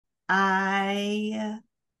I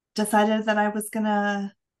decided that I was going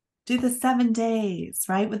to do the 7 days,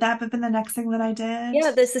 right? Would that have been the next thing that I did?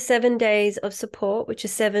 Yeah, there's the 7 days of support, which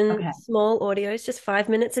is seven Okay. small audios, just 5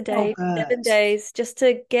 minutes a Oh, day, good. 7 days, just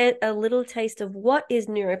to get a little taste of what is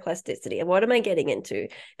neuroplasticity and what am I getting into.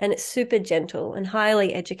 And it's super gentle and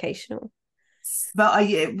highly educational. But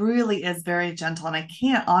it really is very gentle, and I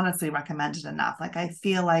can't honestly recommend it enough. Like, I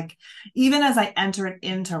feel like even as I entered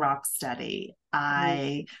into rock steady, Mm.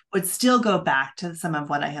 I would still go back to some of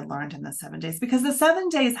what I had learned in the 7 days, because the 7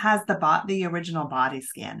 days has the original body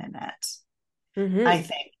scan in it, I Mm-hmm.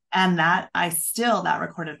 think. And that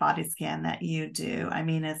recorded body scan that you do, I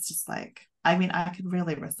mean, it's just like, I mean, I could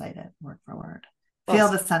really recite it word for word. Feel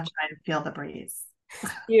Awesome. the sunshine, feel the breeze.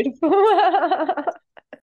 Beautiful.